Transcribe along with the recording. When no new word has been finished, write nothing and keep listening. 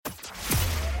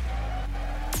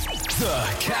The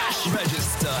Cash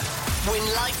Register. Win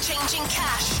life-changing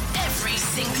cash every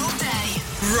single day.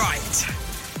 Right.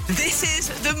 This is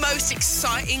the most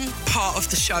exciting part of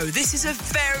the show. This is a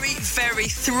very, very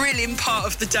thrilling part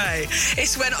of the day.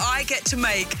 It's when I get to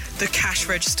make the cash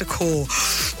register call.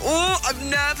 Oh, I'm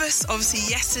nervous. Obviously,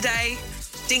 yesterday,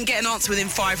 didn't get an answer within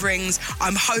 5 rings.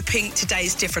 I'm hoping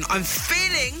today's different. I'm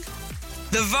feeling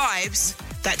the vibes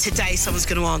that today someone's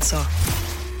going to answer.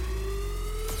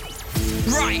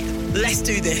 Right, let's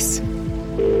do this.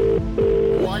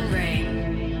 1 ring.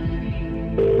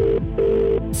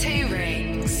 2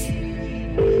 rings.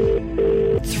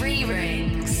 3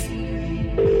 rings.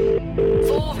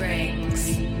 4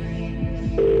 rings.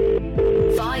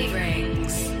 5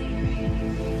 rings.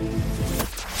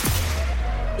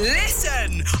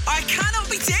 Listen, I cannot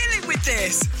be dealing with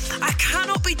this. I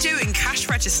cannot be doing cash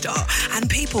register and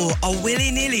people are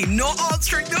willy-nilly not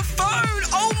answering the phone.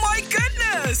 Oh my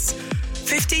goodness.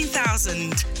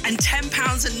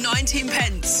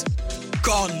 £15,010.19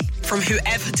 gone from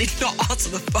whoever did not answer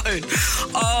the phone.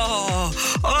 Oh,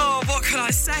 what can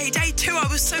I say? Day 2, I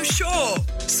was so sure.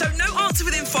 So no answer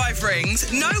within 5 rings,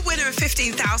 no winner of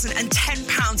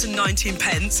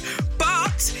 £15,010.19,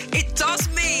 but it does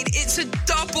mean it's a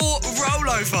double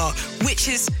rollover, which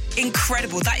is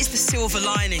incredible. That is the silver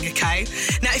lining, okay?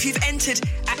 Now, if you've entered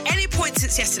at any point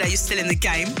since yesterday, you're still in the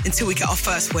game until we get our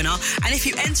first winner. And if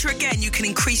you enter again, you can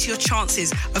increase your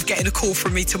chances of getting a call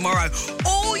from me tomorrow.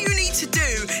 All you need to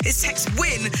do is text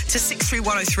WIN to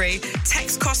 63103.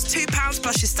 Text costs £2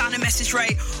 plus your standard message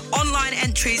rate. Online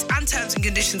entries and terms and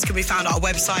conditions can be found at our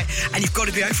website. And you've got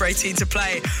to be over 18 to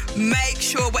play. Make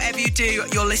sure whatever you do,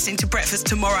 you're listening to Breakfast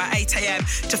tomorrow at 8 a.m.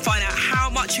 to find out how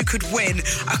much you could win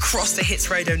across the Hits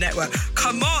Radio Network.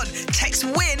 Come on, text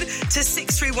WIN to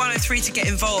 63103 to get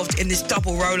involved in this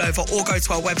double rollover, or go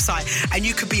to our website and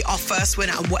you could be our first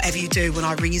winner. And whatever you do, when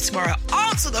I ring you tomorrow,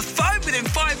 answer the phone within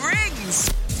 5 rings.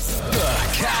 The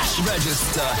Cash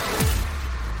Register.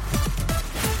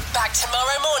 Back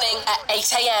tomorrow morning at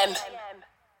 8 a.m.